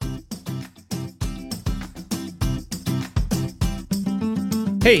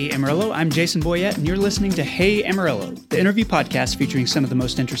Hey Amarillo, I'm Jason Boyette, and you're listening to Hey Amarillo, the interview podcast featuring some of the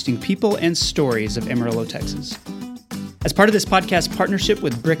most interesting people and stories of Amarillo, Texas. As part of this podcast partnership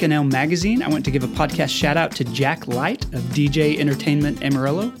with Brick and Elm Magazine, I want to give a podcast shout out to Jack Light of DJ Entertainment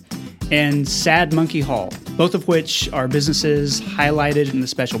Amarillo and Sad Monkey Hall, both of which are businesses highlighted in the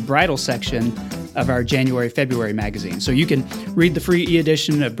special bridal section of our January-February magazine. So you can read the free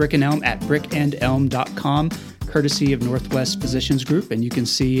e-edition of Brick and Elm at brickandelm.com, courtesy of Northwest Physicians Group, and you can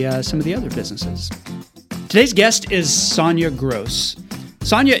see some of the other businesses. Today's guest is Sonja Gross.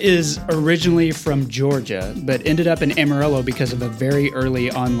 Sonja is originally from Georgia, but ended up in Amarillo because of a very early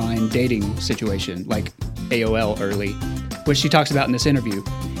online dating situation, like AOL early, which she talks about in this interview.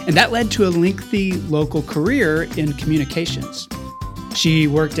 And that led to a lengthy local career in communications. She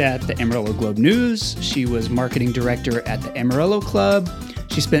worked at the Amarillo Globe News. She was marketing director at the Amarillo Club.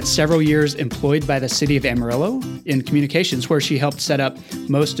 She spent several years employed by the city of Amarillo in communications, where she helped set up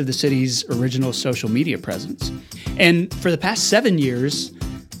most of the city's original social media presence. And for the past 7 years,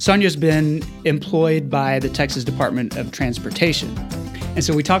 Sonja's been employed by the Texas Department of Transportation. And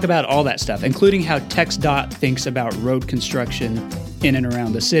so we talk about all that stuff, including how TxDOT thinks about road construction in and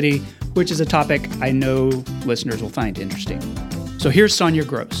around the city, which is a topic I know listeners will find interesting. So here's Sonja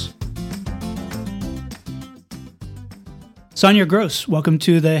Gross. Sonja Gross, welcome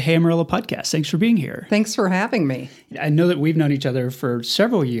to the Hey Amarillo podcast. Thanks for being here. Thanks for having me. I know that we've known each other for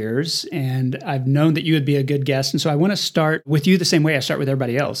several years, and I've known that you would be a good guest. And so I want to start with you the same way I start with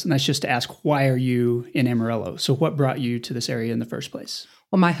everybody else, and that's just to ask, why are you in Amarillo? So what brought you to this area in the first place?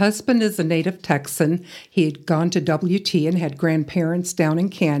 Well, my husband is a native Texan. He had gone to WT and had grandparents down in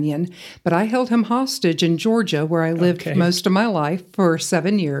Canyon, but I held him hostage in Georgia, where I lived most of my life for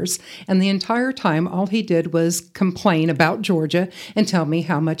 7 years. And the entire time, all he did was complain about Georgia and tell me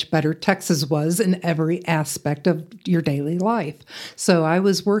how much better Texas was in every aspect of your daily life. So I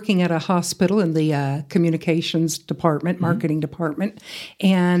was working at a hospital in the communications department, marketing department,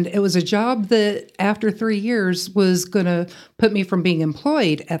 and it was a job that after 3 years was going to put me from being employed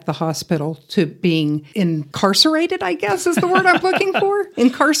at the hospital to being incarcerated, I guess is the word I'm looking for.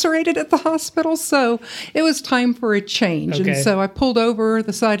 Incarcerated at the hospital. So it was time for a change. Okay. And so I pulled over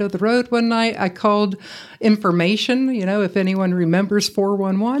the side of the road one night. I called information, if anyone remembers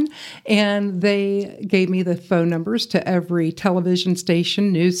 411, and they gave me the phone numbers to every television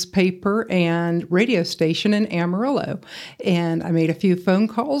station, newspaper, and radio station in Amarillo. And I made a few phone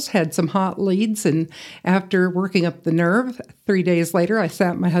calls, had some hot leads, and after working up the nerve, 3 days later, I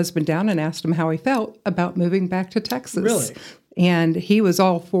sat my husband down and asked him how he felt about moving back to Texas. Really? And he was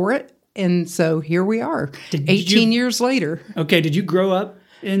all for it. And so here we are, 18 years later. Okay. Did you grow up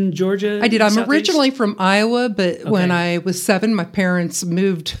in Georgia? I did. I'm originally from Iowa, but when I was 7, my parents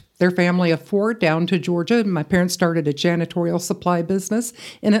moved their family of 4 down to Georgia. My parents started a janitorial supply business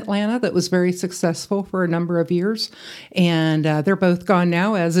in Atlanta that was very successful for a number of years. And they're both gone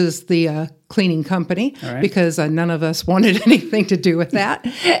now, as is the cleaning company, because none of us wanted anything to do with that.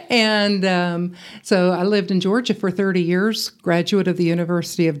 And so I lived in Georgia for 30 years, graduate of the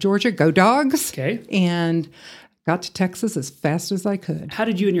University of Georgia. Go Dogs! Okay. And got to Texas as fast as I could. How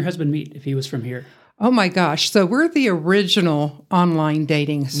did you and your husband meet, if he was from here? Oh my gosh. So we're the original online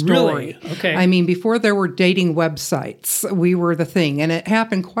dating story. Really? Okay. I mean, before there were dating websites, we were the thing. And it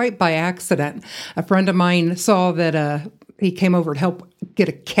happened quite by accident. A friend of mine saw that he came over to help get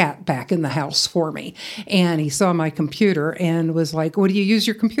a cat back in the house for me. And he saw my computer and was like, "What do you use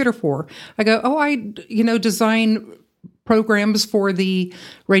your computer for?" I go, "Oh, I design programs for the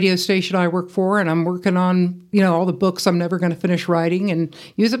radio station I work for, and I'm working on, all the books I'm never going to finish writing, and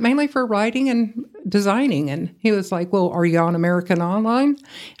use it mainly for writing and designing." And he was like, "Well, are you on American Online?"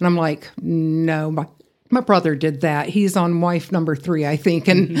 And I'm like, "No, my brother did that. He's on wife number 3, I think,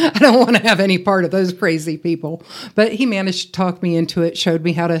 and I don't want to have any part of those crazy people." But he managed to talk me into it, showed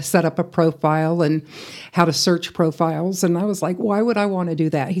me how to set up a profile and how to search profiles. And I was like, "Why would I want to do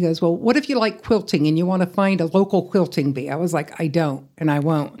that?" He goes, "Well, what if you like quilting and you want to find a local quilting bee?" I was like, "I don't, and I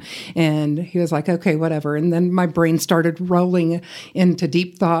won't." And he was like, "Okay, whatever." And then my brain started rolling into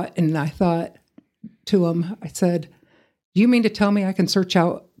deep thought, and I thought to him, I said, "Do you mean to tell me I can search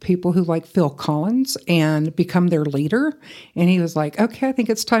out people who like Phil Collins and become their leader?" And he was like, "Okay, I think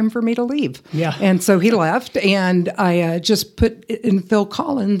it's time for me to leave." Yeah. And so he left, and I just put in Phil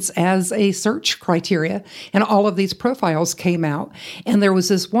Collins as a search criteria, and all of these profiles came out. And there was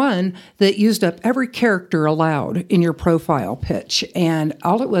this one that used up every character allowed in your profile pitch, and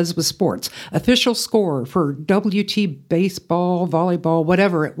all it was sports. Official score for WT baseball, volleyball,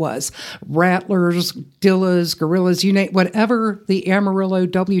 whatever it was, Rattlers, Dillas, Gorillas, you name whatever the Amarillo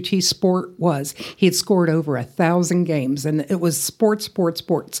WT sport was. He had scored over 1,000 games, and it was sports.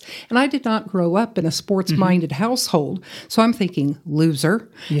 And I did not grow up in a sports-minded household, so I'm thinking, loser.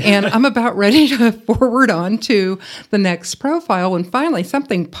 Yeah. And I'm about ready to forward on to the next profile, and finally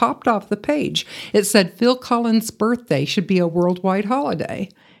something popped off the page. It said Phil Collins' birthday should be a worldwide holiday.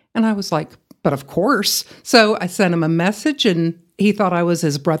 And I was like, but of course. So I sent him a message, and he thought I was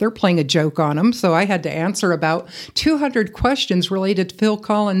his brother playing a joke on him. So I had to answer about 200 questions related to Phil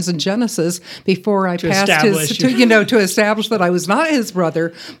Collins and Genesis before I to establish that I was not his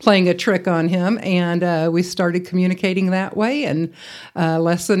brother playing a trick on him. And we started communicating that way. And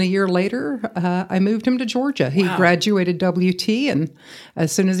less than a year later, I moved him to Georgia. He graduated WT. And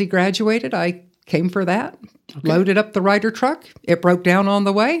as soon as he graduated, I came for that, loaded up the Ryder truck. It broke down on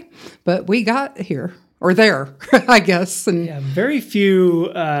the way, but we got here. Or there, I guess. And very few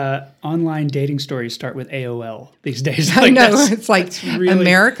online dating stories start with AOL these days. I know. It's like really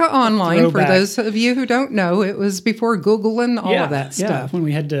America Online. For those of you who don't know, it was before Google and all of that stuff. Yeah, when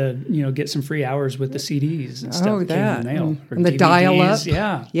we had to, get some free hours with the CDs and stuff. Oh, that. In the mail, and the dial-up.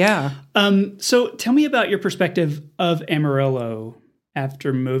 Yeah. So tell me about your perspective of Amarillo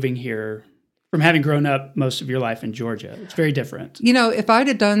after moving here. From having grown up most of your life in Georgia. It's very different. If I'd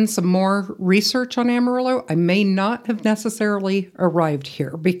have done some more research on Amarillo, I may not have necessarily arrived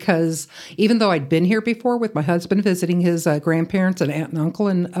here, because even though I'd been here before with my husband visiting his grandparents and aunt and uncle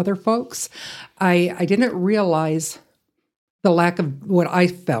and other folks, I didn't realize the lack of what I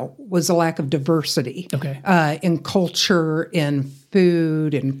felt was a lack of diversity in culture, in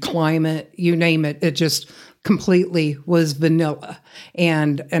food, in climate, you name it. It just completely was vanilla.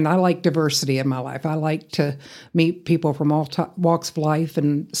 And I like diversity in my life. I like to meet people from all walks of life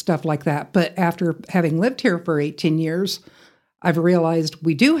and stuff like that. But after having lived here for 18 years, I've realized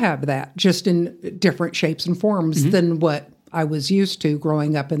we do have that, just in different shapes and forms than what I was used to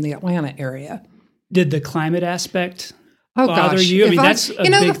growing up in the Atlanta area. Did the climate aspect bother you? I mean, that's a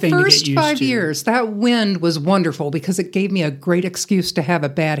big thing to get used to. The first 5 years, that wind was wonderful because it gave me a great excuse to have a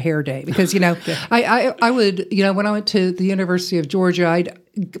bad hair day. Because, I would, when I went to the University of Georgia, I'd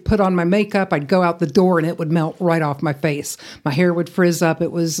put on my makeup, I'd go out the door, and it would melt right off my face. My hair would frizz up.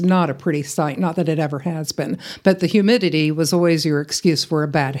 It was not a pretty sight, not that it ever has been. But the humidity was always your excuse for a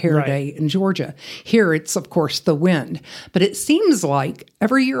bad hair day in Georgia. Here, it's, of course, the wind. But it seems like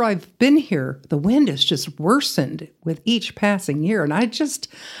every year I've been here, the wind has just worsened with each passing year. And I've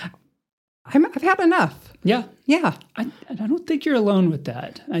had enough. Yeah. Yeah. I don't think you're alone with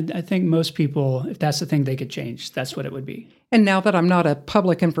that. I think most people, if that's the thing they could change, that's what it would be. And now that I'm not a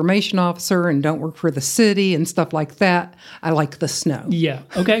public information officer and don't work for the city and stuff like that, I like the snow. Yeah.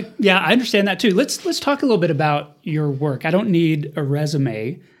 Okay. Yeah, I understand that too. Let's talk a little bit about your work. I don't need a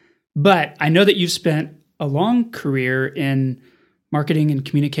resume, but I know that you've spent a long career in marketing and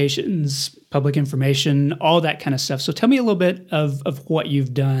communications, public information, all that kind of stuff. So tell me a little bit of what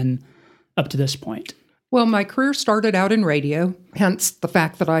you've done up to this point. Well, my career started out in radio, hence the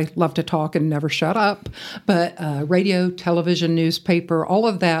fact that I love to talk and never shut up. But radio, television, newspaper, all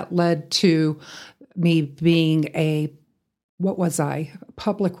of that led to me being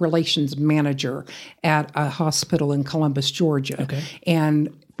public relations manager at a hospital in Columbus, Georgia. Okay.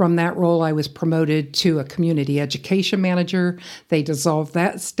 And from that role, I was promoted to a community education manager. They dissolved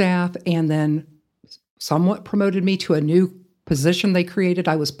that staff and then somewhat promoted me to a new position they created.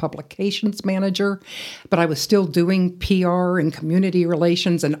 I was publications manager, but I was still doing PR and community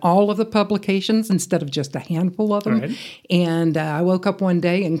relations and all of the publications instead of just a handful of them. Right. And I woke up one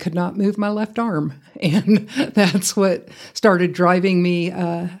day and could not move my left arm. And that's what started driving me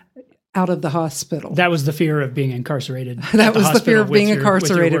out of the hospital. That was the fear of being incarcerated. That was the fear of being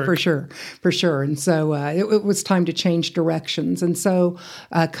incarcerated for sure. And so it was time to change directions. And so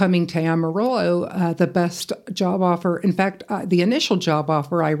coming to Amarillo, the best job offer, in fact, the initial job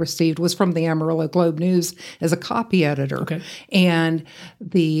offer I received was from the Amarillo Globe News as a copy editor. Okay. And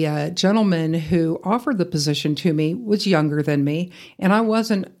the gentleman who offered the position to me was younger than me, and I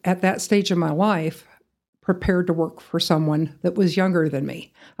wasn't at that stage of my life prepared to work for someone that was younger than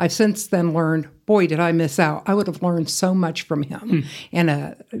me. I've since then learned, boy, did I miss out. I would have learned so much from him,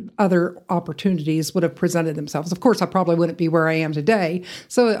 and other opportunities would have presented themselves. Of course, I probably wouldn't be where I am today,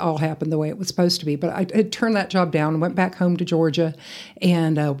 so it all happened the way it was supposed to be. But I had turned that job down and went back home to Georgia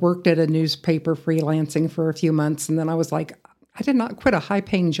and worked at a newspaper freelancing for a few months, and then I was like, I did not quit a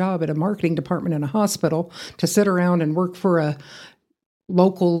high-paying job at a marketing department in a hospital to sit around and work for a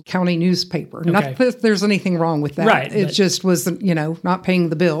local county newspaper. Okay. Not that there's anything wrong with that. Right, it just was, not paying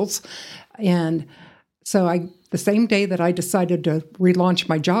the bills. And so the same day that I decided to relaunch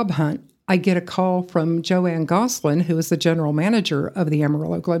my job hunt, I get a call from Joanne Goslin, who is the general manager of the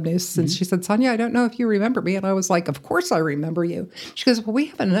Amarillo Globe News. And she said, Sonja, I don't know if you remember me. And I was like, of course I remember you. She goes, well, we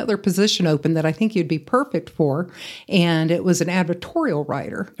have another position open that I think you'd be perfect for. And it was an advertorial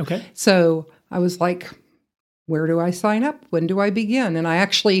writer. Okay. So I was like, where do I sign up? When do I begin? And I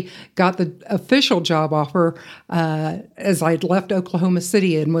actually got the official job offer as I'd left Oklahoma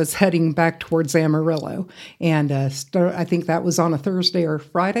City and was heading back towards Amarillo. And I think that was on a Thursday or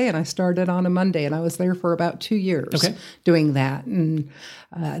Friday, and I started on a Monday. And I was there for about 2 years doing that. And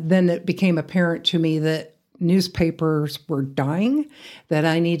then it became apparent to me that newspapers were dying, that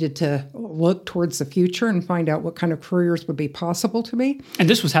I needed to look towards the future and find out what kind of careers would be possible to me. And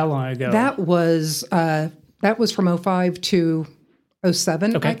this was how long ago? That was from 05 to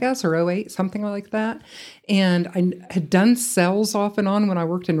 07, I guess, or 08, something like that. And I had done sales off and on when I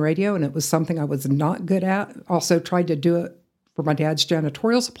worked in radio, and it was something I was not good at. Also tried to do it for my dad's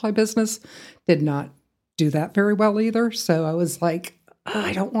janitorial supply business. Did not do that very well either. So I was like,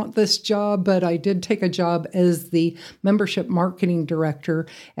 I don't want this job, but I did take a job as the membership marketing director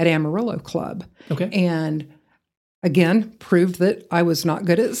at Amarillo Club. Okay. And again, proved that I was not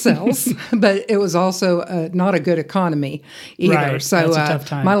good at sales, but it was also not a good economy either. Right. So that's a tough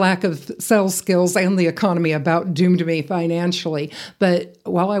time. My lack of sales skills and the economy about doomed me financially. But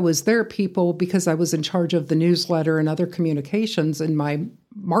while I was there, people, because I was in charge of the newsletter and other communications in my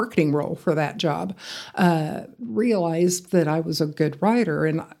marketing role for that job, realized that I was a good writer.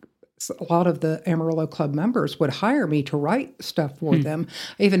 And a lot of the Amarillo Club members would hire me to write stuff for them.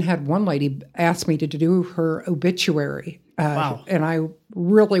 I even had one lady ask me to do her obituary. Wow. And I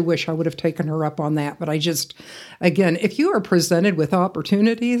really wish I would have taken her up on that. But I just, again, if you are presented with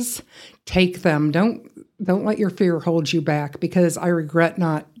opportunities, take them. Don't let your fear hold you back, because I regret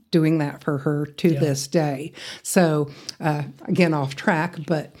not doing that for her to this day. So again, off track,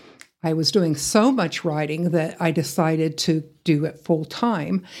 but I was doing so much writing that I decided to do it full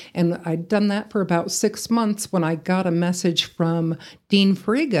time. And I'd done that for about 6 months when I got a message from Dean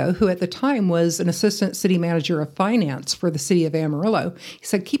Frigo, who at the time was an assistant city manager of finance for the city of Amarillo. He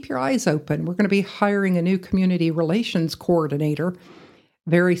said, keep your eyes open. We're going to be hiring a new community relations coordinator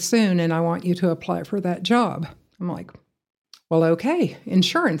very soon, and I want you to apply for that job. I'm like, well, okay,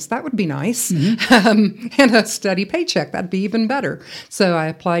 insurance, that would be nice. And a steady paycheck, that'd be even better. So I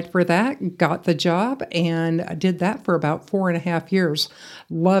applied for that, got the job, and I did that for about 4.5 years.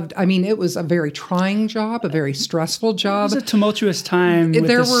 It was a very trying job, a very stressful job. It was a tumultuous time with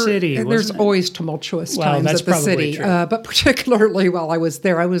the city, wasn't There's it? always tumultuous times at the city. But particularly while I was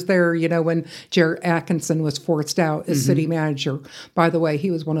there, when Jared Atkinson was forced out as city manager. By the way,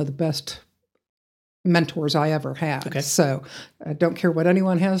 he was one of the best mentors I ever had. Okay. So I don't care what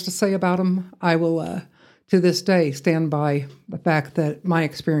anyone has to say about him. I will, to this day, stand by the fact that my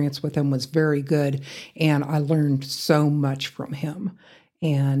experience with him was very good, and I learned so much from him.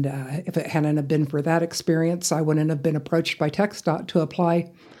 And if it hadn't have been for that experience, I wouldn't have been approached by TxDOT to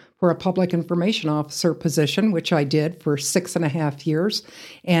apply for a public information officer position, which I did for 6.5 years.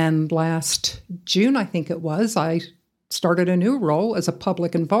 And last June, I think it was, I started a new role as a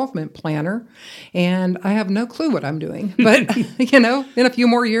public involvement planner, and I have no clue what I'm doing. But, in a few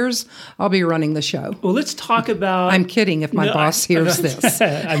more years, I'll be running the show. Well, let's talk about... I'm kidding if my boss hears this.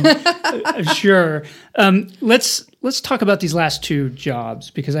 I'm sure. Let's talk about these last two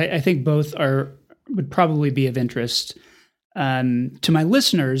jobs, because I think both would probably be of interest to my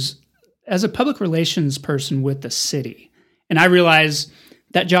listeners as a public relations person with the city. And I realize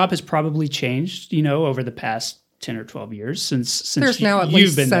that job has probably changed, over the past 10 or 12 years since there's now at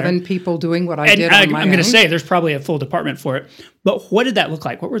least 7 people doing what I did on my own. I'm going to say there's probably a full department for it. But what did that look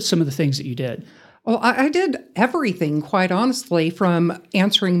like? What were some of the things that you did? Well, I did everything, quite honestly, from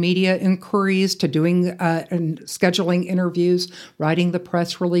answering media inquiries to doing and scheduling interviews, writing the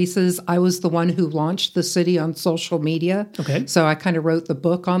press releases. I was the one who launched the city on social media. Okay. So I kind of wrote the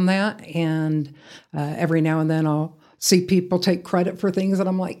book on that. And every now and then I'll see people take credit for things, and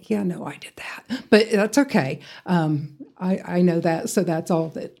I'm like, yeah, no, I did that. But that's okay. I know that, so that's all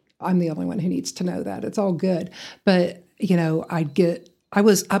that. I'm the only one who needs to know that. It's all good. But, I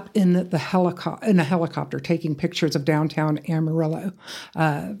was up in a helicopter taking pictures of downtown Amarillo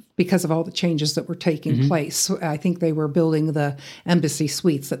because of all the changes that were taking place. I think they were building the embassy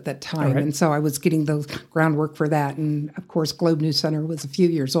suites at that time. Right. And so I was getting the groundwork for that. And of course, Globe News Center was a few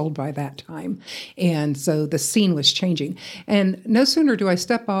years old by that time. And so the scene was changing. And no sooner do I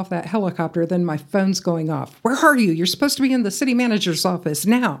step off that helicopter than my phone's going off. Where are you? You're supposed to be in the city manager's office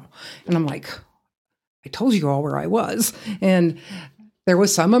now. And I'm like, I told you all where I was. And There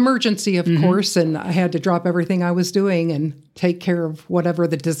was some emergency, of course, and I had to drop everything I was doing and take care of whatever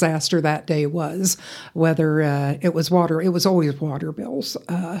the disaster that day was, whether it was water. It was always water bills,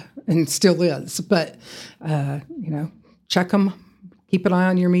 and still is. But, check them, keep an eye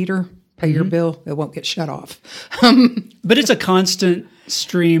on your meter, pay your bill. It won't get shut off. But it's a constant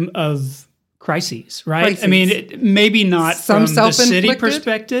stream of crises, right? Crises. I mean, maybe not Some from the city self-inflicted,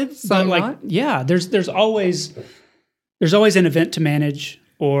 perspective, some but not. there's always an event to manage,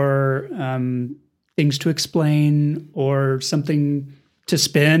 or things to explain, or something to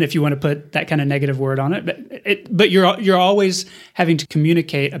spin, if you want to put that kind of negative word on it. But you're always having to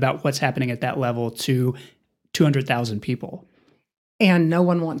communicate about what's happening at that level to 200,000 people, And no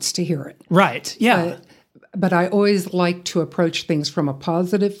one wants to hear it. right? Yeah. But I always like to approach things from a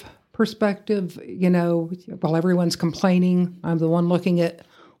positive perspective. While everyone's complaining, I'm the one looking at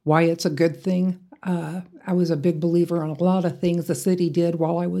why it's a good thing. I was a big believer in a lot of things the city did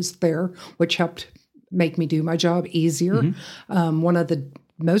while I was there, which helped make me do my job easier. One of the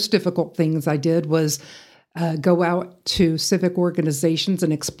most difficult things I did was go out to civic organizations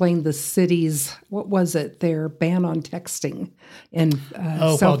and explain the city's, their ban on texting and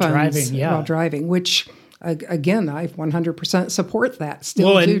cell phones while driving, which, again, I 100% support that,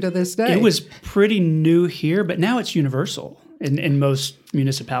 still do to this day. It was pretty new here, but now it's universal in most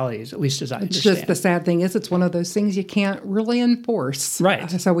municipalities, at least as I understand. Just the sad thing is it's one of those things you can't really enforce. Right.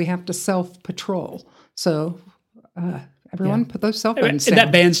 So we have to self-patrol. So everyone put those cell phones And down.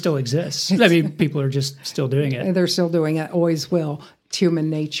 that ban still exists. I mean, people are just still doing it. They're still doing it, always will. It's human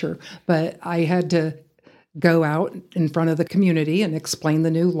nature. But I had to go out in front of the community and explain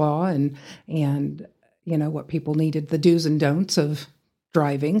the new law and what people needed, the do's and don'ts of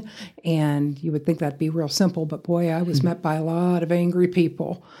driving. And you would think that'd be real simple, but boy, I was met by a lot of angry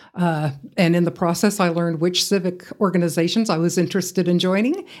people. And in the process, I learned which civic organizations I was interested in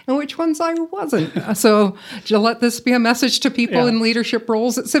joining and which ones I wasn't. So to let this be a message to people in leadership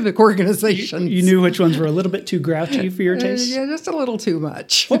roles at civic organizations. You knew which ones were a little bit too grouchy for your taste? Yeah, just a little too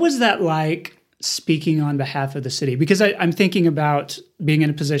much. What was that like, speaking on behalf of the city? Because I'm thinking about being in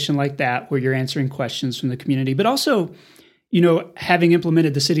a position like that where you're answering questions from the community, but also, having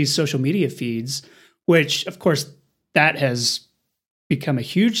implemented the city's social media feeds, which, of course, that has become a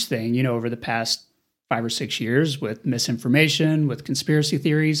huge thing, over the past 5 or 6 years with misinformation, with conspiracy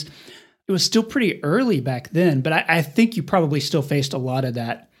theories. It was still pretty early back then, but I think you probably still faced a lot of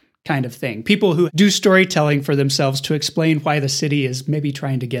that kind of thing. People who do storytelling for themselves to explain why the city is maybe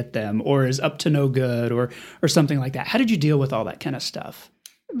trying to get them or is up to no good or something like that. How did you deal with all that kind of stuff?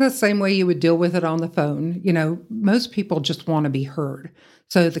 The same way you would deal with it on the phone. Most people just want to be heard.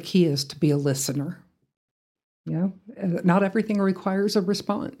 So the key is to be a listener. Not everything requires a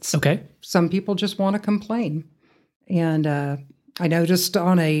response. Okay. Some people just want to complain. And I noticed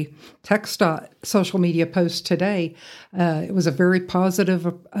on a TxDOT social media post today, it was a very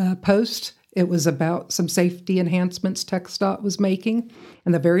positive post. It was about some safety enhancements TxDOT was making.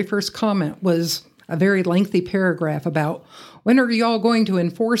 And the very first comment was a very lengthy paragraph about, when are y'all going to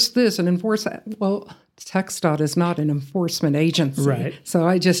enforce this and enforce that? Well, TxDOT is not an enforcement agency. Right. So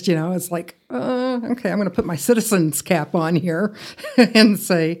I just, it's like, okay, I'm going to put my citizen's cap on here and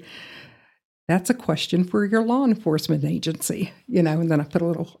say, that's a question for your law enforcement agency, and then I put a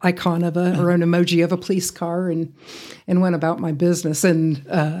little icon of or an emoji of a police car and went about my business. And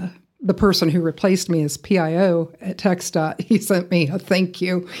the person who replaced me as PIO at TxDOT, he sent me a thank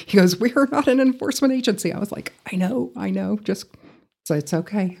you. He goes, "We are not an enforcement agency." I was like, I know. Just so it's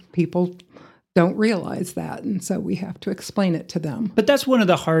okay. People don't realize that. And so we have to explain it to them. But that's one of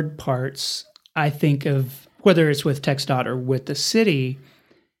the hard parts, I think, of whether it's with TxDOT or with the city,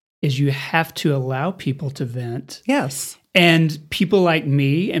 is you have to allow people to vent. Yes. And people like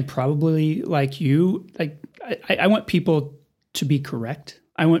me and probably like you, I want people to be correct.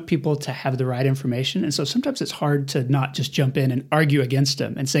 I want people to have the right information. And so sometimes it's hard to not just jump in and argue against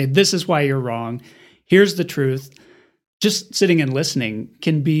them and say, this is why you're wrong. Here's the truth. Just sitting and listening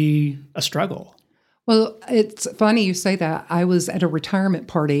can be a struggle. Well, it's funny you say that. I was at a retirement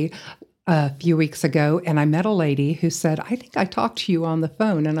party a few weeks ago, and I met a lady who said, "I think I talked to you on the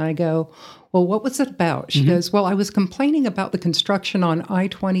phone." And I go, "Well, what was it about?" She goes, "Well, I was complaining about the construction on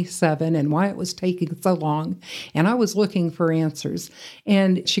I-27 and why it was taking so long, and I was looking for answers."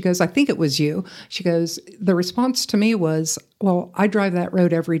 And she goes, "I think it was you." She goes, "The response to me was, well, I drive that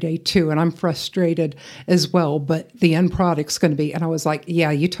road every day too, and I'm frustrated as well, but the end product's going to be," and I was like, "Yeah,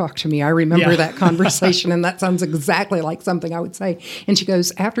 you talked to me. I remember that conversation, and that sounds exactly like something I would say." And she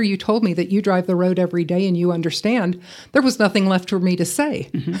goes, "After you told me that you drive the road every day and you understand, there was nothing left for me to say."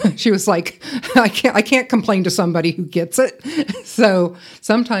 She was like, I can't complain to somebody who gets it. So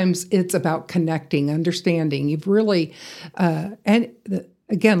sometimes it's about connecting, understanding. You've really,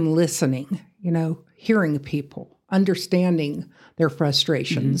 again, listening, hearing people, understanding their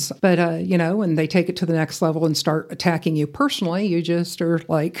frustrations. But, when they take it to the next level and start attacking you personally, you just are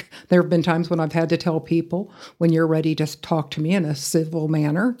like, there have been times when I've had to tell people, when you're ready to talk to me in a civil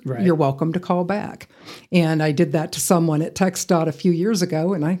manner, Right. You're welcome to call back. And I did that to someone at TxDOT a few years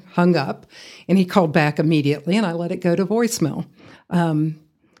ago, and I hung up, and he called back immediately, and I let it go to voicemail.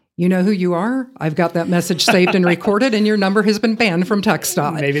 You know who you are? I've got that message saved and recorded, and your number has been banned from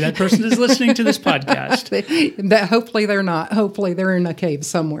TxDOT. Maybe that person is listening to this podcast. Hopefully they're not. Hopefully they're in a cave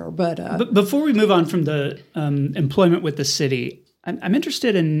somewhere. But before we move on from the employment with the city, I'm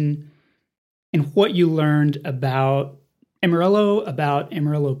interested in what you learned about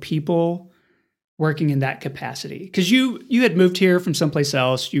Amarillo people working in that capacity. Because you had moved here from someplace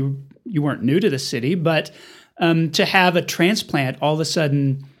else. You weren't new to the city, but to have a transplant all of a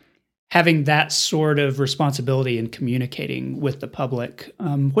sudden having that sort of responsibility in communicating with the public,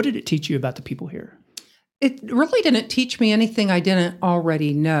 what did it teach you about the people here? It really didn't teach me anything I didn't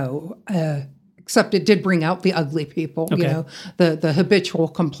already know, except it did bring out the ugly people, Okay. The habitual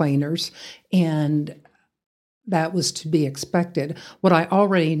complainers, and that was to be expected. What I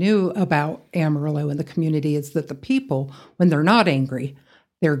already knew about Amarillo and the community is that the people, when they're not angry,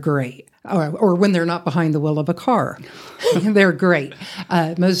 they're great. Or when they're not behind the wheel of a car, they're great.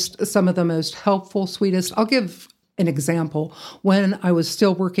 Some of the most helpful, sweetest. I'll give an example. When I was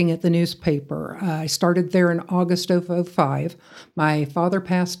still working at the newspaper, I started there in August of 2005. My father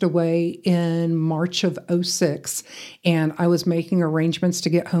passed away in March of 2006, and I was making arrangements to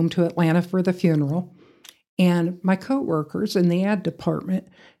get home to Atlanta for the funeral. And my coworkers in the ad department,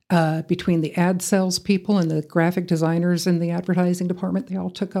 between the ad sales people and the graphic designers in the advertising department, they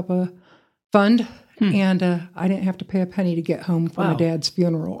all took up a fund, and I didn't have to pay a penny to get home for my dad's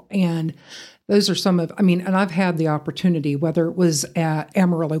funeral. And those are and I've had the opportunity, whether it was at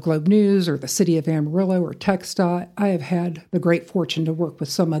Amarillo Globe News or the city of Amarillo or TxDOT, I have had the great fortune to work with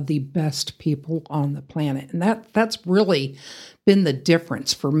some of the best people on the planet. And that's really been the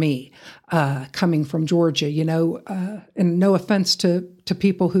difference for me, coming from Georgia, and no offense to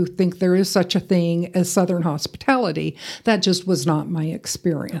people who think there is such a thing as Southern hospitality. That just was not my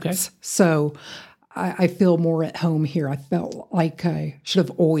experience. Okay. So I feel more at home here. I felt like I should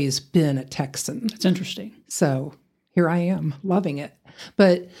have always been a Texan. That's interesting. So here I am, loving it.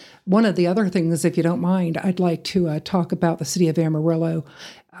 But one of the other things, if you don't mind, I'd like to talk about the city of Amarillo.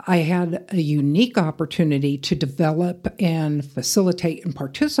 I had a unique opportunity to develop and facilitate and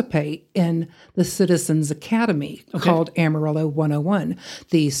participate in the Citizens Academy called Amarillo 101.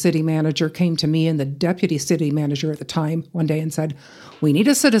 The city manager came to me and the deputy city manager at the time one day and said, "We need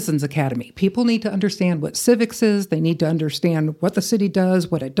a Citizens Academy. People need to understand what civics is. They need to understand what the city does,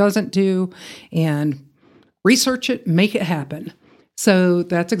 what it doesn't do, and research it, make it happen." So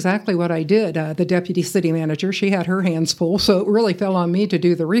that's exactly what I did. The deputy city manager, she had her hands full, so it really fell on me to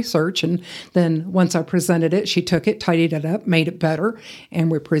do the research. And then once I presented it, she took it, tidied it up, made it better, and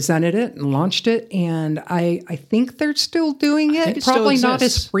we presented it and launched it. And I think they're still doing it, probably not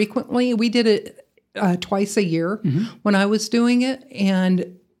as frequently. We did it twice a year when I was doing it.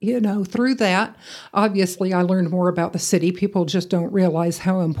 And through that, obviously, I learned more about the city. People just don't realize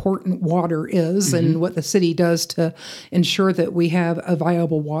how important water is and what the city does to ensure that we have a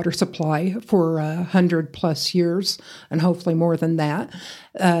viable water supply for 100+ years, and hopefully more than that.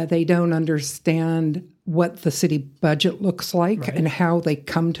 They don't understand what the city budget looks like and how they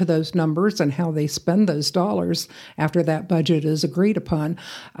come to those numbers and how they spend those dollars after that budget is agreed upon.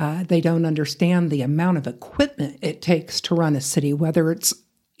 They don't understand the amount of equipment it takes to run a city, whether it's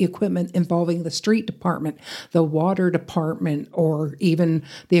equipment involving the street department, the water department, or even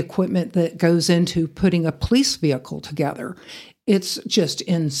the equipment that goes into putting a police vehicle together. It's just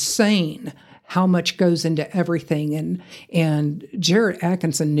insane how much goes into everything. And Jared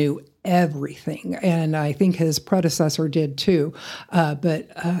Atkinson knew everything, and I think his predecessor did too. But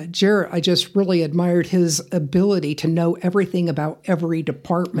Jared, I just really admired his ability to know everything about every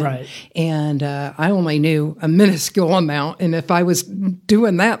department. Right. And I only knew a minuscule amount, and if I was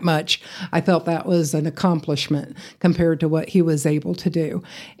doing that much, I felt that was an accomplishment compared to what he was able to do.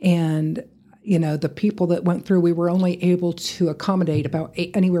 And the people that went through, we were only able to accommodate about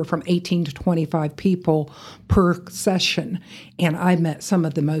anywhere from 18 to 25 people per session. And I met some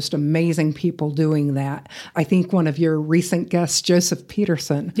of the most amazing people doing that. I think one of your recent guests, Joseph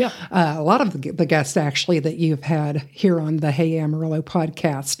Peterson, a lot of the guests actually that you've had here on the Hey Amarillo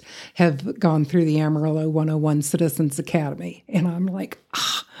podcast have gone through the Amarillo 101 Citizens Academy. And I'm like,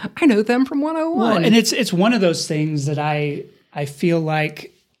 I know them from 101. Well, and it's one of those things that I feel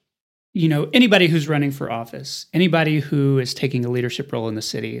like, anybody who's running for office, anybody who is taking a leadership role in the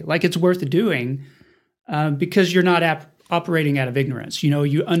city, like it's worth doing because you're not operating out of ignorance.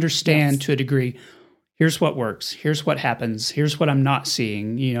 You understand to a degree, here's what works, here's what happens, here's what I'm not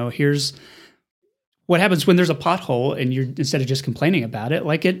seeing, here's what happens when there's a pothole and you're, instead of just complaining about it,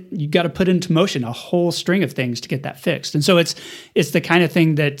 you got to put into motion a whole string of things to get that fixed. And so it's the kind of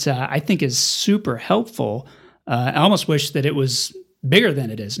thing that I think is super helpful. I almost wish that it was bigger than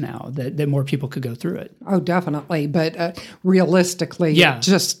it is now, that more people could go through it. Oh, definitely. But realistically,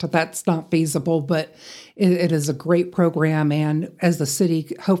 that's not feasible. But it is a great program. And as the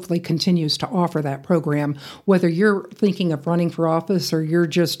city hopefully continues to offer that program, whether you're thinking of running for office or you're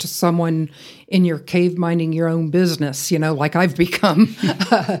just someone in your cave minding your own business, like I've become,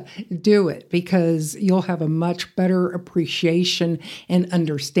 do it, because you'll have a much better appreciation and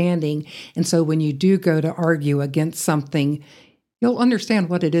understanding. And so when you do go to argue against something, you'll understand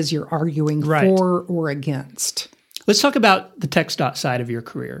what it is you're arguing for or against. Let's talk about the TxDOT side of your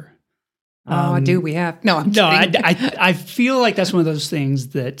career. We have? No, I'm kidding. I feel like that's one of those things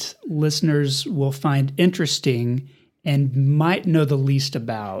that listeners will find interesting and might know the least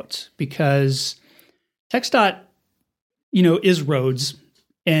about, because TxDOT, is roads,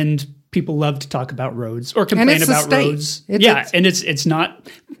 and people love to talk about roads or complain about roads. And it's not.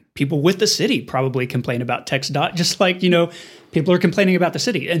 People with the city probably complain about TxDOT, just like, people are complaining about the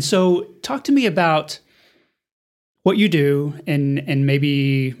city. And so talk to me about what you do and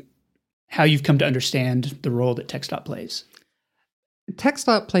maybe how you've come to understand the role that TxDOT plays.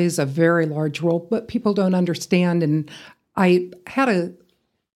 TxDOT plays a very large role, but people don't understand. And I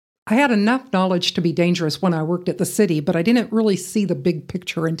had enough knowledge to be dangerous when I worked at the city, but I didn't really see the big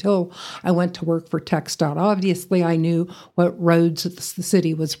picture until I went to work for TxDOT. Obviously, I knew what roads the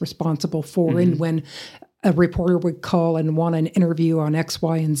city was responsible for, and when a reporter would call and want an interview on X,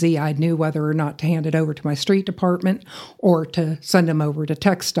 Y, and Z, I knew whether or not to hand it over to my street department or to send them over to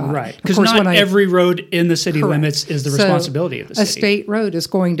TxDOT. Right, because not every road in the city limits is the responsibility of the city. A state road is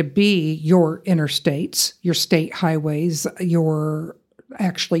going to be your interstates, your state highways, your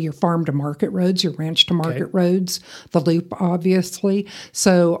farm to market roads, your ranch to market roads, the loop, obviously.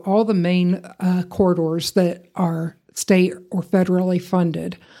 So all the main corridors that are state or federally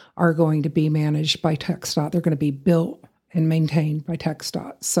funded are going to be managed by TxDOT. They're going to be built and maintained by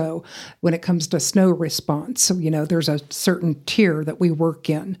TxDOT. So when it comes to snow response, there's a certain tier that we work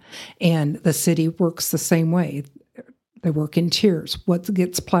in, and the city works the same way. They work in tiers. What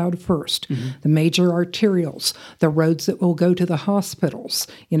gets plowed first? The major arterials, the roads that will go to the hospitals.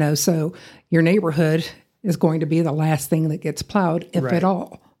 So your neighborhood is going to be the last thing that gets plowed, if at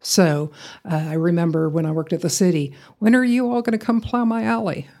all. So I remember when I worked at the city, when are you all going to come plow my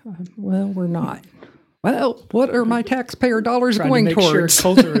alley? Well, we're not. Well, what are my taxpayer dollars going to make towards?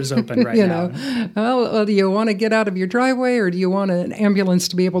 Sure Coulter is open right now. Well, do you want to get out of your driveway, or do you want an ambulance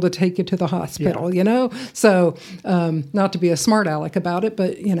to be able to take you to the hospital? So not to be a smart aleck about it,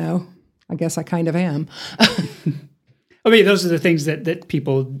 but I guess I kind of am. I mean, those are the things that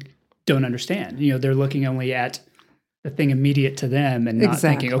people don't understand. They're looking only at the thing immediate to them and not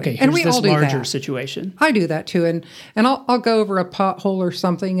thinking, okay, here's this larger situation. I do that too. And I'll go over a pothole or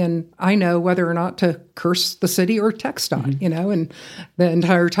something, and I know whether or not to curse the city or TxDOT, and the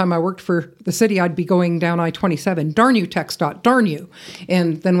entire time I worked for the city, I'd be going down I-27, darn you, TxDOT, darn you.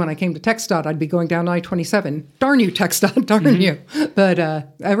 And then when I came to TxDOT, I'd be going down I-27, darn you, TxDOT, darn you. But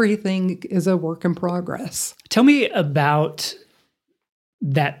everything is a work in progress. Tell me about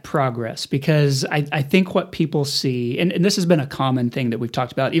that progress, because I think what people see, and this has been a common thing that we've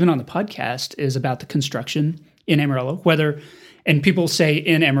talked about, even on the podcast, is about the construction in Amarillo, and people say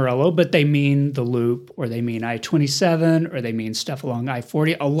in Amarillo, but they mean the loop, or they mean I-27, or they mean stuff along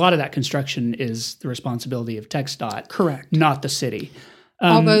I-40. A lot of that construction is the responsibility of TxDOT. Correct. Not the city.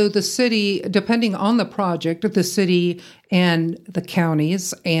 Although the city, depending on the project, the city and the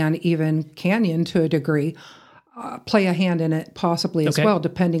counties and even Canyon to a degree play a hand in it possibly as well,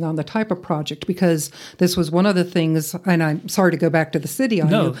 depending on the type of project, because this was one of the things, and I'm sorry to go back to the city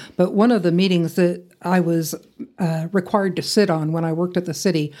on you, but one of the meetings that I was required to sit on when I worked at the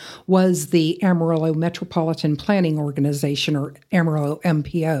city was the Amarillo Metropolitan Planning Organization, or Amarillo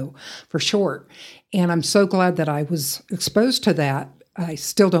MPO for short. And I'm so glad that I was exposed to that. I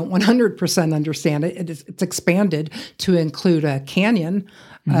still don't 100% understand it. It's expanded to include a Canyon.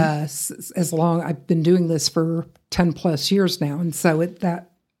 As long I've been doing this for 10 plus years now, and so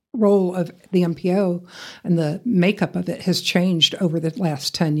that role of the MPO and the makeup of it has changed over the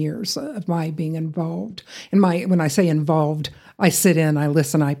last 10 years of my being involved. And when I say involved, I sit in, I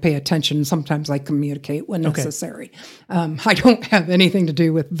listen, I pay attention. Sometimes I communicate when necessary. I don't have anything to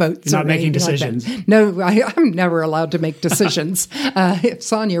do with votes. You're not making decisions. Like no, I'm never allowed to make decisions. If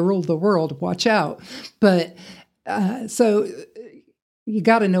Sonja ruled the world, watch out. But so you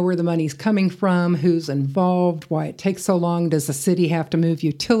got to know where the money's coming from, who's involved, why it takes so long. Does the city have to move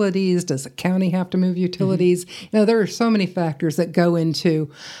utilities? Does the county have to move utilities? There are so many factors that go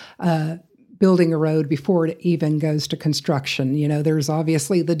into building a road before it even goes to construction. There's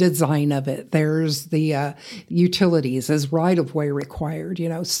obviously the design of it. There's the utilities as right-of-way required.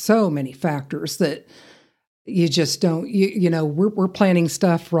 So many factors that you just don't, we're planning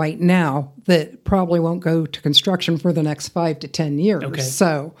stuff right now that probably won't go to construction for the next 5 to 10 years. Okay.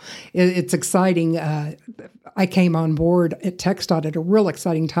 So it's exciting. I came on board at TxDOT at a real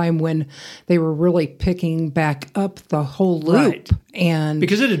exciting time when they were really picking back up the whole loop. Right. And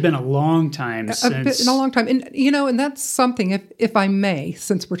because it had been a long time since. A long time. And, and that's something, if I may,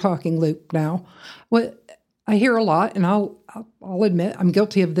 since we're talking loop now, what I hear a lot, and I'll admit I'm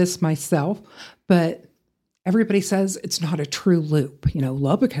guilty of this myself, but everybody says it's not a true loop.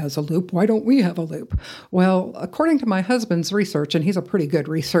 Lubbock has a loop. Why don't we have a loop? Well, according to my husband's research, and he's a pretty good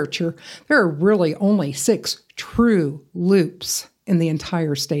researcher, there are really only 6 true loops in the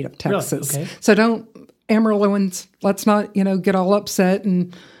entire state of Texas. Really? Okay. So don't, Amarilloans, let's not, get all upset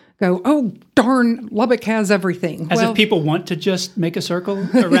and go, oh, darn, Lubbock has everything. As if people want to just make a circle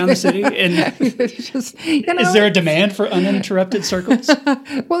around the city? And just, is there a demand for uninterrupted circles?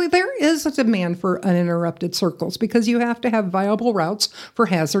 Well, there is a demand for uninterrupted circles because you have to have viable routes for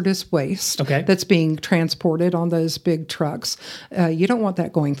hazardous waste that's being transported on those big trucks. You don't want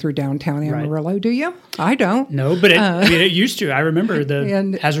that going through downtown Amarillo, do you? I don't. No, but it used to. I remember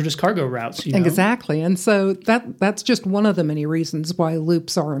the hazardous cargo routes. Exactly. And so that's just one of the many reasons why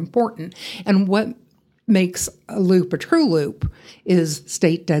loops are important. And what makes a loop a true loop is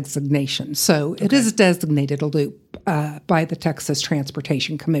state designation. So it is designated a loop by the Texas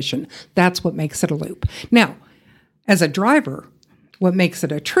Transportation Commission. That's what makes it a loop. Now, as a driver, what makes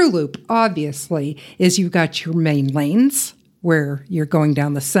it a true loop, obviously, is you've got your main lanes where you're going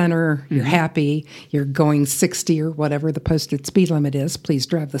down the center, you're happy, you're going 60 or whatever the posted speed limit is. Please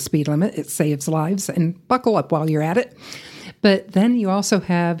drive the speed limit. It saves lives, and buckle up while you're at it. But then you also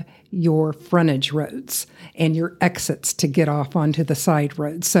have your frontage roads and your exits to get off onto the side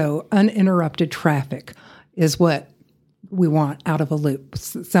roads. So uninterrupted traffic is what we want out of a loop,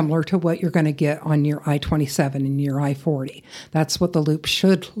 similar to what you're going to get on your I-27 and your I-40. That's what the loop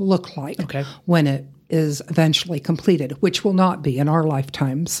should look like when it is eventually completed, which will not be in our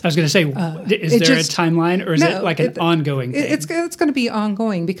lifetimes. I was going to say, is there a timeline, or is it like an ongoing thing? It's going to be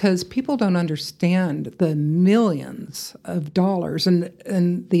ongoing because people don't understand the millions of dollars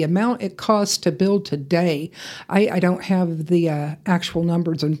and the amount it costs to build today. I don't have the actual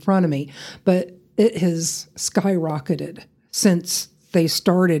numbers in front of me, but it has skyrocketed since they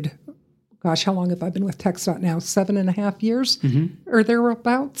started. Gosh, how long have I been with TxDOT now? 7.5 years or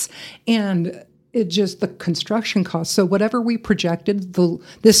thereabouts? And it just, the construction costs. So whatever we projected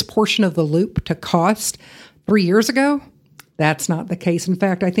this portion of the loop to cost 3 years ago, that's not the case. In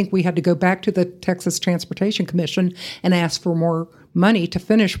fact, I think we had to go back to the Texas Transportation Commission and ask for more money to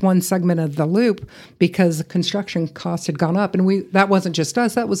finish one segment of the loop because the construction costs had gone up. And that wasn't just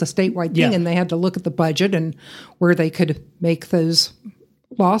us, that was a statewide thing. And they had to look at the budget and where they could make those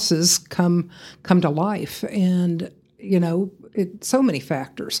losses come to life. And, so many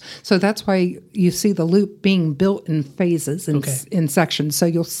factors. So that's why you see the loop being built in phases, in sections. So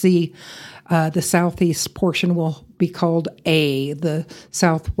you'll see the southeast portion will be called A, the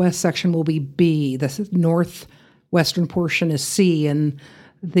southwest section will be B, the northwestern portion is C, and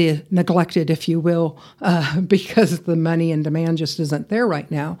the neglected, if you will, because the money and demand just isn't there right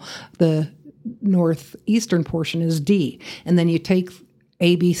now, the northeastern portion is D. And then you take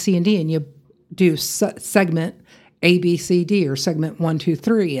A, B, C, and D, and you do segment A, B, C, D, or segment 1, 2,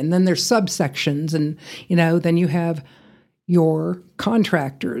 3. And then there's subsections, and, then you have your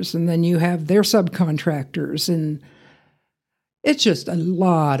contractors, and then you have their subcontractors, and it's just a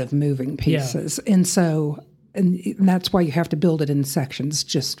lot of moving pieces. Yeah. And so, and that's why you have to build it in sections,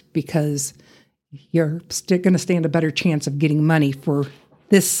 just because you're going to stand a better chance of getting money for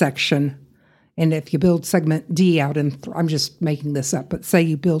this section. And if you build segment D out in, I'm just making this up, but say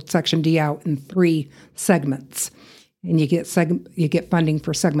you build section D out in 3 segments, and you get funding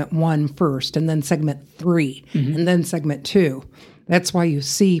for segment 1 first, and then segment 3, and then segment 2. That's why you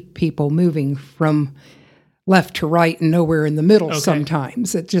see people moving from left to right and nowhere in the middle. Okay.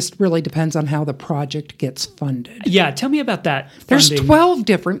 Sometimes it just really depends on how the project gets funded. Yeah, tell me about that funding. There's 12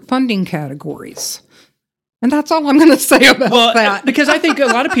 different funding categories. And that's all I'm going to say about that. Because I think a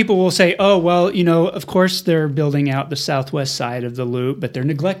lot of people will say, oh, well, of course they're building out the southwest side of the loop, but they're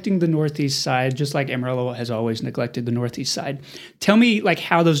neglecting the northeast side, just like Amarillo has always neglected the northeast side. Tell me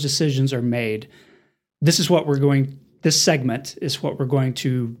how those decisions are made. This segment is what we're going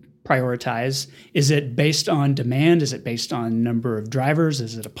to prioritize. Is it based on demand? Is it based on number of drivers?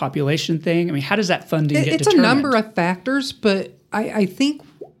 Is it a population thing? I mean, how does that funding get determined? It's a number of factors, but I think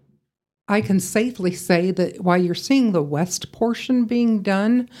I can safely say that while you're seeing the west portion being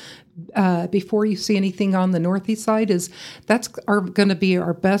done, before you see anything on the northeast side, that's going to be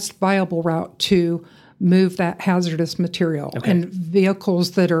our best viable route to move that hazardous material and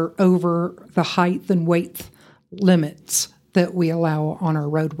vehicles that are over the height and weight limits that we allow on our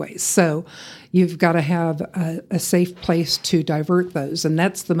roadways. So you've got to have a safe place to divert those, and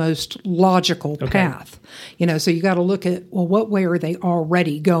that's the most logical path. So you got to look at, well, what way are they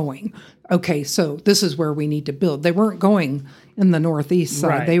already going? Okay, so this is where we need to build. They weren't going in the northeast side.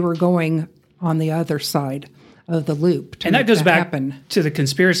 Right. They were going on the other side of the loop. And that goes back to the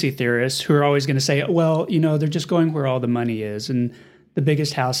conspiracy theorists who are always going to say, well, they're just going where all the money is, and the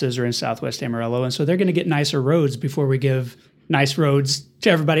biggest houses are in southwest Amarillo, and so they're going to get nicer roads before we give nice roads to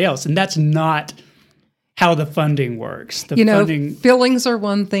everybody else. And that's not how the funding works. Feelings are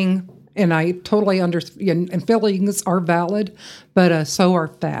one thing, and I totally understand, and feelings are valid, but so are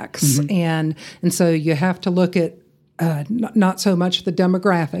facts. Mm-hmm. And so you have to look at not so much the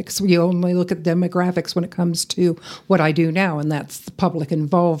demographics. We only look at demographics when it comes to what I do now, and that's the public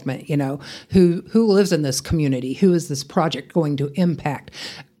involvement. Who lives in this community? Who is this project going to impact?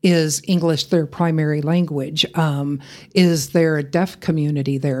 Is English their primary language? Is there a deaf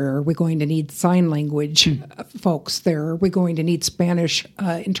community there? Are we going to need sign language folks there? Are we going to need Spanish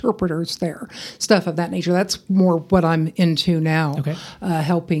interpreters there? Stuff of that nature. That's more what I'm into now,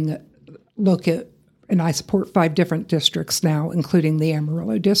 helping look at. And I support 5 different districts now, including the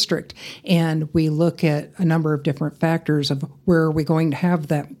Amarillo district. And we look at a number of different factors of where are we going to have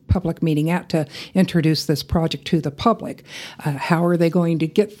that public meeting at to introduce this project to the public. How are they going to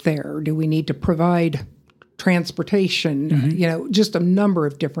get there? Do we need to provide transportation? Mm-hmm. Just a number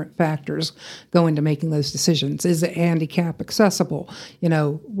of different factors go into making those decisions. Is it handicap accessible?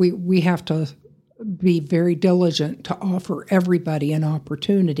 We have to be very diligent to offer everybody an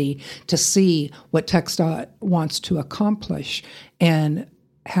opportunity to see what TxDOT wants to accomplish and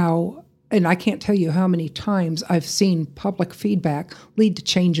how. And I can't tell you how many times I've seen public feedback lead to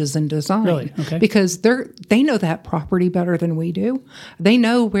changes in design. Really? Okay. Because they know that property better than we do. They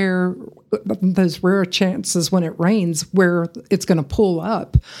know where those rare chances when it rains where it's going to pull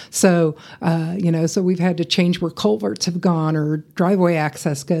up. So, so we've had to change where culverts have gone or driveway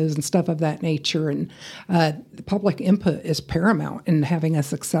access goes and stuff of that nature. And the public input is paramount in having a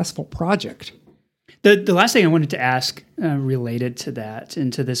successful project. The last thing I wanted to ask related to that,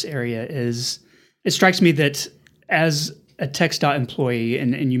 into this area, is it strikes me that as a TxDOT employee,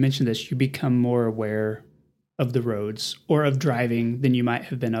 and you mentioned this, you become more aware of the roads or of driving than you might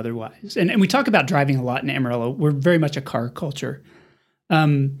have been otherwise. And we talk about driving a lot in Amarillo. We're very much a car culture.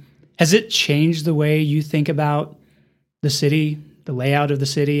 Has it changed the way you think about the city, the layout of the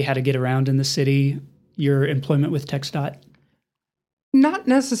city, how to get around in the city, your employment with TxDOT? Not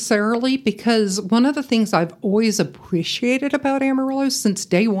necessarily, because one of the things I've always appreciated about Amarillo since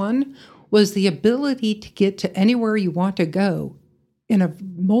day one was the ability to get to anywhere you want to go in a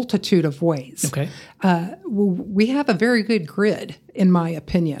multitude of ways. Okay. We have a very good grid, in my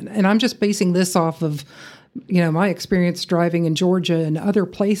opinion, and I'm just basing this off of my experience driving in Georgia and other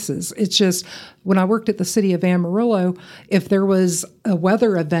places. It's just when I worked at the city of Amarillo, if there was a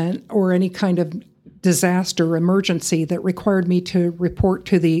weather event or any kind of disaster emergency that required me to report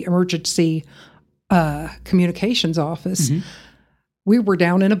to the emergency communications office, we were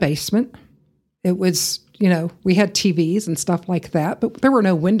down in a basement. It was, we had TVs and stuff like that, but there were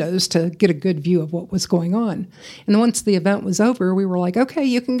no windows to get a good view of what was going on. And once the event was over, we were like, okay,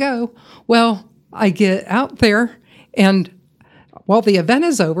 you can go. Well, I get out there, and while the event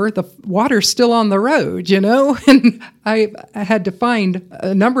is over, the water's still on the road, and I had to find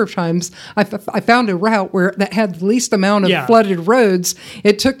a number of times. I found a route that had the least amount of flooded roads.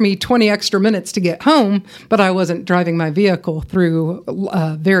 It took me 20 extra minutes to get home, but I wasn't driving my vehicle through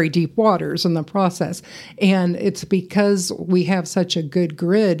very deep waters in the process. And it's because we have such a good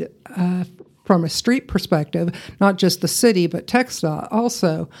grid from a street perspective, not just the city, but TxDOT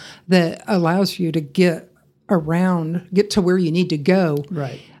also, that allows you to get to where you need to go.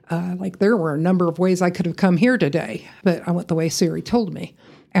 Right. Like there were a number of ways I could have come here today, but I went the way Siri told me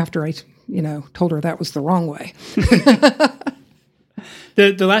after I, told her that was the wrong way.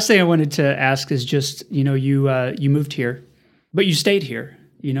 The last thing I wanted to ask is just, you moved here, but you stayed here.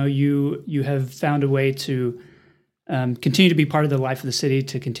 You have found a way to continue to be part of the life of the city,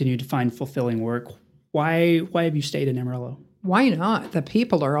 to continue to find fulfilling work. Why have you stayed in Amarillo? Why not? The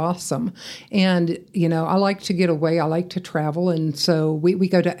people are awesome. And, I like to get away. I like to travel. And so we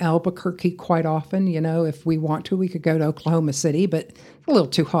go to Albuquerque quite often. If we want to, we could go to Oklahoma City, but it's a little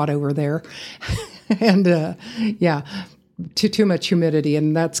too hot over there. And, too much humidity.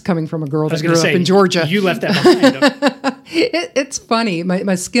 And that's coming from a girl that grew up in Georgia. You left that behind. It's funny.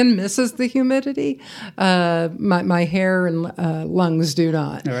 My skin misses the humidity. My hair and lungs do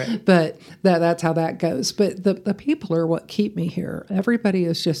not. All right. But that's how that goes. But the people are what keep me here. Everybody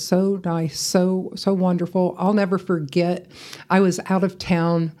is just so nice, so wonderful. I'll never forget. I was out of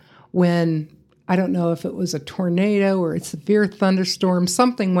town when, I don't know if it was a tornado or a severe thunderstorm.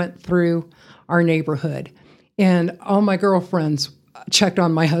 Something went through our neighborhood. And all my girlfriends checked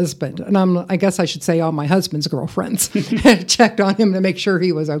on my husband. And I guess I should say all my husband's girlfriends checked on him to make sure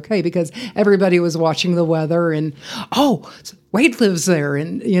he was okay, because everybody was watching the weather and, Wade lives there.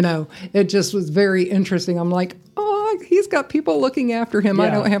 And, it just was very interesting. I'm like, he's got people looking after him. Yeah. I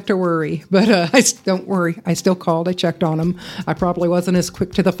don't have to worry. But don't worry. I still called. I checked on him. I probably wasn't as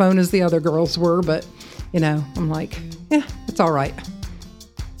quick to the phone as the other girls were, but, I'm like, yeah, it's all right.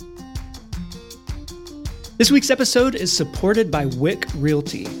 This week's episode is supported by Wick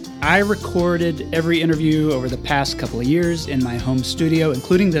Realty. I recorded every interview over the past couple of years in my home studio,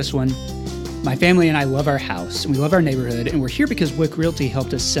 including this one. My family and I love our house, and we love our neighborhood, and we're here because Wick Realty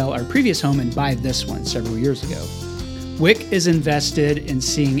helped us sell our previous home and buy this one several years ago. Wick is invested in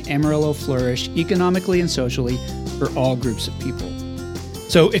seeing Amarillo flourish economically and socially for all groups of people.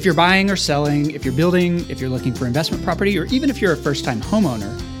 So if you're buying or selling, if you're building, if you're looking for investment property, or even if you're a first-time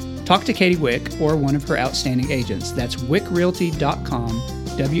homeowner, talk to Katie Wick or one of her outstanding agents. That's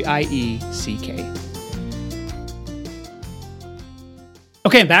wickrealty.com, W-I-E-C-K.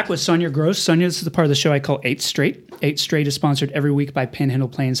 Okay, I'm back with Sonja Gross. Sonja, this is the part of the show I call 8 Straight. 8 Straight is sponsored every week by Panhandle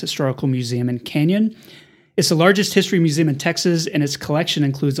Plains Historical Museum in Canyon. It's the largest history museum in Texas, and its collection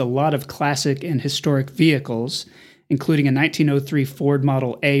includes a lot of classic and historic vehicles, including a 1903 Ford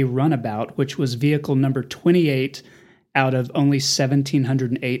Model A Runabout, which was vehicle number 28 out of only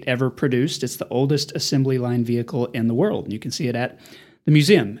 1,708 ever produced. It's the oldest assembly line vehicle in the world. You can see it at the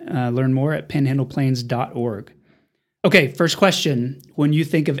museum. Learn more at panhandleplains.org. Okay, first question. When you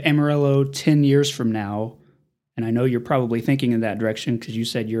think of Amarillo 10 years from now, and I know you're probably thinking in that direction because you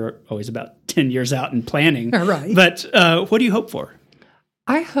said you're always about 10 years out in planning. Right. But what do you hope for?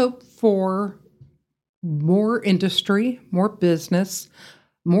 I hope for more industry, more business,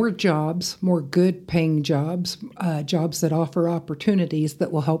 more jobs, more good paying jobs, jobs that offer opportunities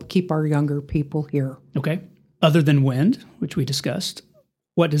that will help keep our younger people here. Okay. Other than wind, which we discussed,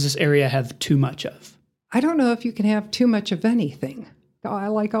 what does this area have too much of? I don't know if you can have too much of anything. I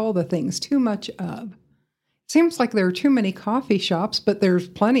like all the things, too much of. Seems like there are too many coffee shops, but there's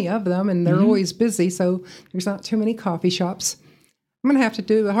plenty of them and they're always busy, so there's not too many coffee shops. I'm going to have to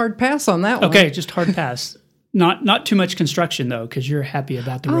do a hard pass on that one. Okay, just hard pass. Not too much construction, though, because you're happy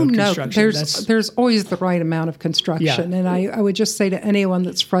about the road construction. There's always the right amount of construction. Yeah. And I would just say to anyone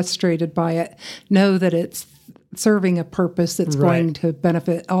that's frustrated by it, know that it's serving a purpose that's going to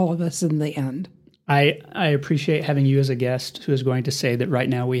benefit all of us in the end. I appreciate having you as a guest who is going to say that right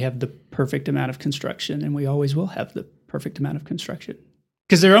now we have the perfect amount of construction, and we always will have the perfect amount of construction.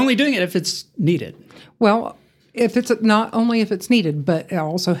 Because they're only doing it if it's needed. Well, if it's not only if it's needed, but it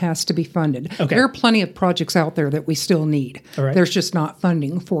also has to be funded. Okay. There are plenty of projects out there that we still need. All right. There's just not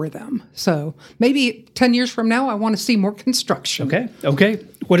funding for them. So maybe 10 years from now, I want to see more construction. Okay.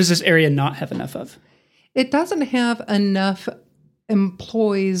 What does this area not have enough of? It doesn't have enough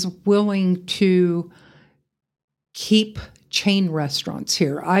employees willing to keep chain restaurants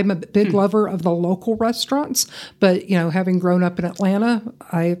here. I'm a big lover of the local restaurants, but, having grown up in Atlanta,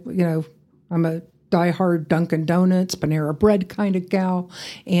 I'm a diehard Dunkin' Donuts, Panera Bread kind of gal.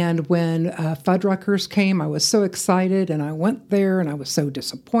 And when Fuddruckers came, I was so excited and I went there and I was so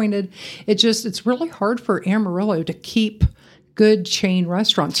disappointed. It's really hard for Amarillo to keep good chain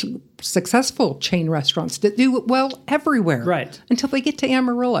restaurants, successful chain restaurants that do well everywhere. Right. Until they get to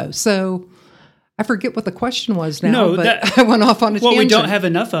Amarillo. So I forget what the question was now, I went off on a tangent. What we don't have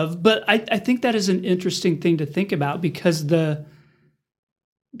enough of, but I think that is an interesting thing to think about because the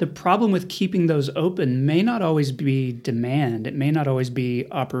problem with keeping those open may not always be demand. It may not always be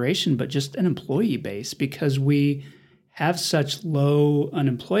operation, but just an employee base because we have such low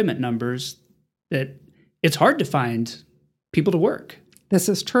unemployment numbers that it's hard to find people to work. This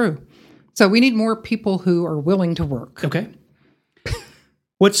is true. So we need more people who are willing to work. Okay.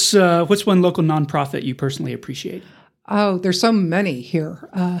 What's one local nonprofit you personally appreciate? Oh, there's so many here.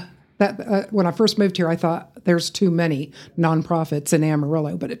 When I first moved here, I thought there's too many nonprofits in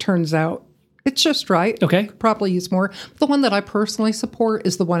Amarillo, but it turns out it's just right. Okay. Could probably use more. The one that I personally support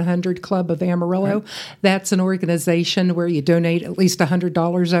is the 100 Club of Amarillo. Right. That's an organization where you donate at least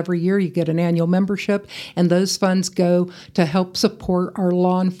 $100 every year. You get an annual membership, and those funds go to help support our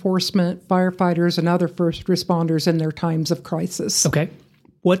law enforcement, firefighters, and other first responders in their times of crisis. Okay.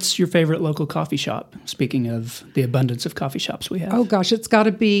 What's your favorite local coffee shop? Speaking of the abundance of coffee shops we have. Oh, gosh, it's got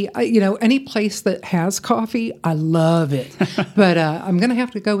to be, any place that has coffee, I love it. But I'm going to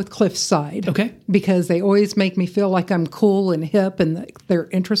have to go with Cliffside. Okay. Because they always make me feel like I'm cool and hip and they're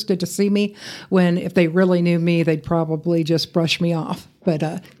interested to see me, when if they really knew me, they'd probably just brush me off.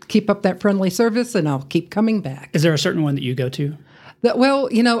 But keep up that friendly service and I'll keep coming back. Is there a certain one that you go to? Well,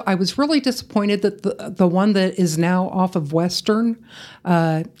 I was really disappointed that the one that is now off of Western,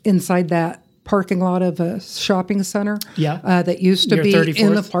 inside that parking lot of a shopping center, that used to be 34th?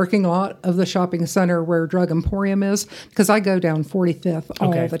 in the parking lot of the shopping center where Drug Emporium is, because I go down 45th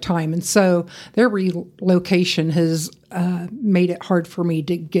all the time. And so their relocation has made it hard for me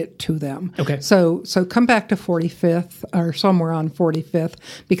to get to them. Okay. So come back to 45th or somewhere on 45th,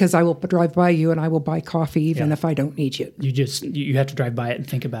 because I will drive by you and I will buy coffee even if I don't need you. You have to drive by it and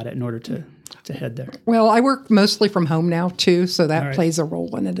think about it in order to head there. Well, I work mostly from home now too, so that plays a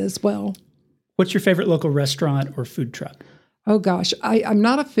role in it as well. What's your favorite local restaurant or food truck? Oh, gosh. I'm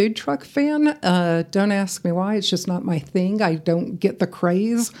not a food truck fan. Don't ask me why. It's just not my thing. I don't get the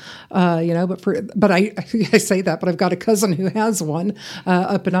craze, but I say that, but I've got a cousin who has one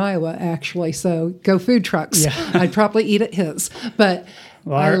up in Iowa, actually. So go food trucks. Yeah. I'd probably eat at his. But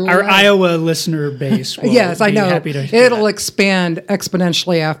our Iowa listener base will yes, I know. Happy to It'll expand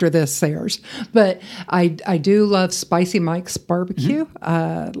exponentially after this airs. But I do love Spicy Mike's barbecue.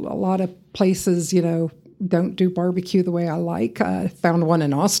 A lot of places, don't do barbecue the way I like. I found one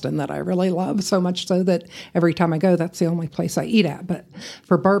in Austin that I really love, so much so that every time I go, that's the only place I eat at. But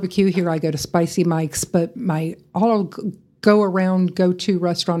for barbecue here, I go to Spicy Mike's. But my go-to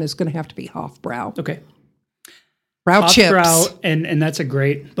restaurant is going to have to be Hofbrau. Okay. Brow chips. Hofbrau, and that's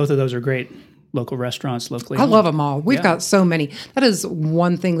both of those are great local restaurants locally. I love them all. We've got so many. That is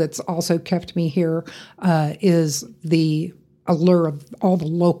one thing that's also kept me here, is the allure of all the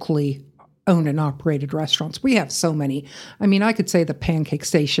locally owned and operated restaurants. We have so many. I mean, I could say the Pancake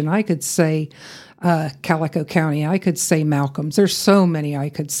Station. I could say Calico County. I could say Malcolm's. There's so many I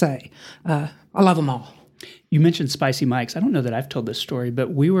could say. I love them all. You mentioned Spicy Mike's. I don't know that I've told this story,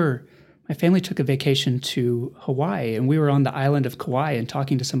 but my family took a vacation to Hawaii, and we were on the island of Kauai and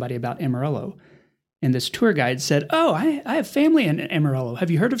talking to somebody about Amarillo. And this tour guide said, "Oh, I have family in Amarillo.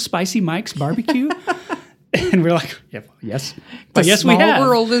 Have you heard of Spicy Mike's barbecue?" And we're like, yes. But yes, we have. It's a small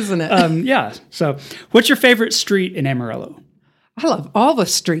world, isn't it? Yeah. So what's your favorite street in Amarillo? I love all the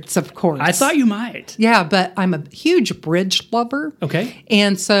streets, of course. I thought you might. Yeah, but I'm a huge bridge lover. Okay.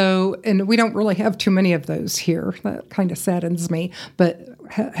 And we don't really have too many of those here. That kind of saddens me. But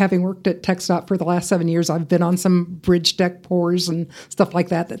having worked at TxDOT for the last 7 years, I've been on some bridge deck pours and stuff like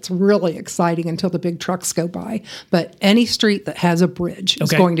that. That's really exciting until the big trucks go by. But any street that has a bridge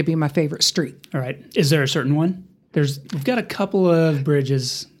is going to be my favorite street. All right. Is there a certain one? We've got a couple of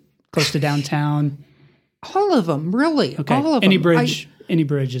bridges close to downtown. All of them, really. Okay. All of any them. Any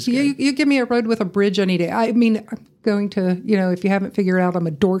bridge is good. You give me a road with a bridge any day. I mean, I'm going to, if you haven't figured out I'm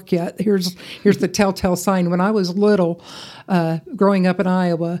a dork yet, here's the telltale sign. When I was little, growing up in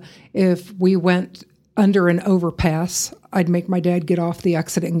Iowa, if we went under an overpass, I'd make my dad get off the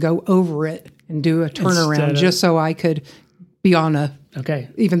exit and go over it and do a turnaround just so I could be on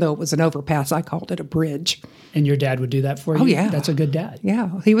even though it was an overpass, I called it a bridge. And your dad would do that for you? Oh, yeah. That's a good dad.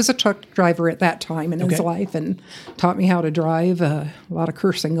 Yeah. He was a truck driver at that time in his life and taught me how to drive. A lot of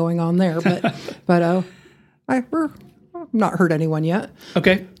cursing going on there. But I've not hurt anyone yet.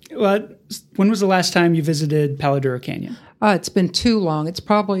 Okay. Well, when was the last time you visited Palo Duro Canyon? It's been too long. It's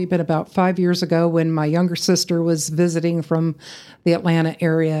probably been about 5 years ago when my younger sister was visiting from the Atlanta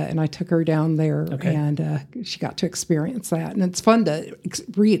area, and I took her down there, and she got to experience that. And it's fun to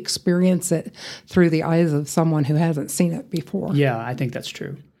re-experience it through the eyes of someone who hasn't seen it before. Yeah, I think that's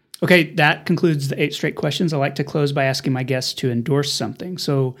true. Okay, that concludes the 8 straight questions. I like to close by asking my guests to endorse something.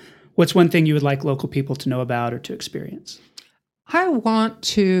 So what's one thing you would like local people to know about or to experience? I want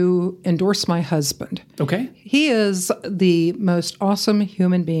to endorse my husband. Okay. He is the most awesome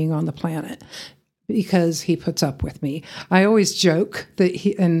human being on the planet. because he puts up with me. I always joke that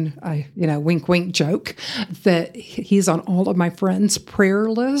wink, wink joke, that he's on all of my friends' prayer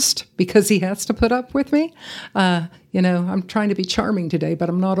list because he has to put up with me. I'm trying to be charming today, but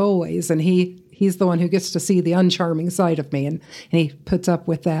I'm not always. And he's the one who gets to see the uncharming side of me, and he puts up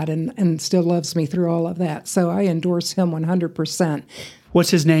with that and still loves me through all of that. So I endorse him 100%.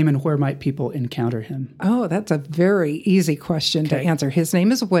 What's his name and where might people encounter him? Oh, that's a very easy question to answer. His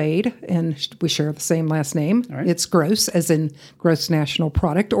name is Wade, and we share the same last name. Right. It's Gross, as in Gross National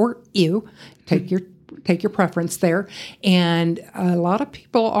Product, or you. Take your preference there. And a lot of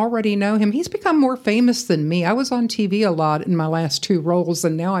people already know him. He's become more famous than me. I was on TV a lot in my last 2 roles,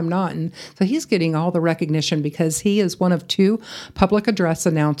 and now I'm not. And so he's getting all the recognition because he is one of 2 public address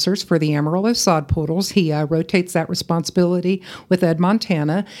announcers for the Amarillo Sod Poodles. He rotates that responsibility with Ed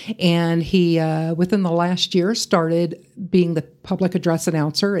Montana. And he, within the last year, started being the public address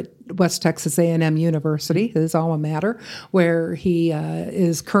announcer at West Texas A&M University, his alma mater, where he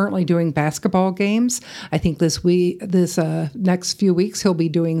is currently doing basketball games. I think this next few weeks he'll be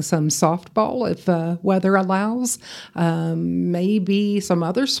doing some softball if weather allows, maybe some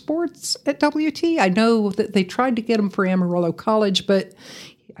other sports at WT. I know that they tried to get him for Amarillo College, but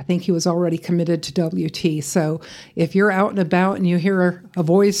I think he was already committed to WT. So if you're out and about and you hear a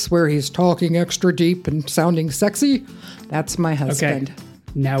voice where he's talking extra deep and sounding sexy, that's my husband. Okay.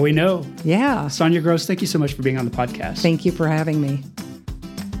 Now we know. Yeah. Sonja Gross, thank you so much for being on the podcast. Thank you for having me.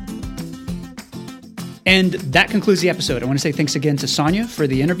 And that concludes the episode. I want to say thanks again to Sonja for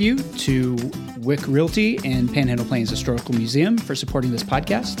the interview, to Wick Realty and Panhandle Plains Historical Museum for supporting this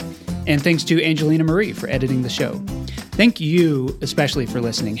podcast, and thanks to Angelina Marie for editing the show. Thank you especially for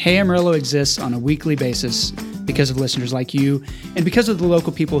listening. Hey Amarillo exists on a weekly basis because of listeners like you and because of the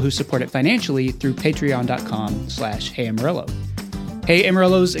local people who support it financially through patreon.com/HeyAmarillo. Hey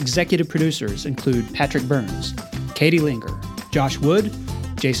Amarillo's executive producers include Patrick Burns, Katie Linger, Josh Wood,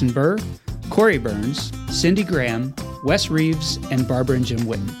 Jason Burr, Corey Burns, Cindy Graham, Wes Reeves, and Barbara and Jim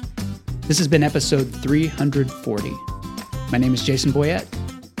Witten. This has been episode 340. My name is Jason Boyette,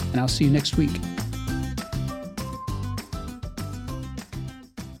 and I'll see you next week.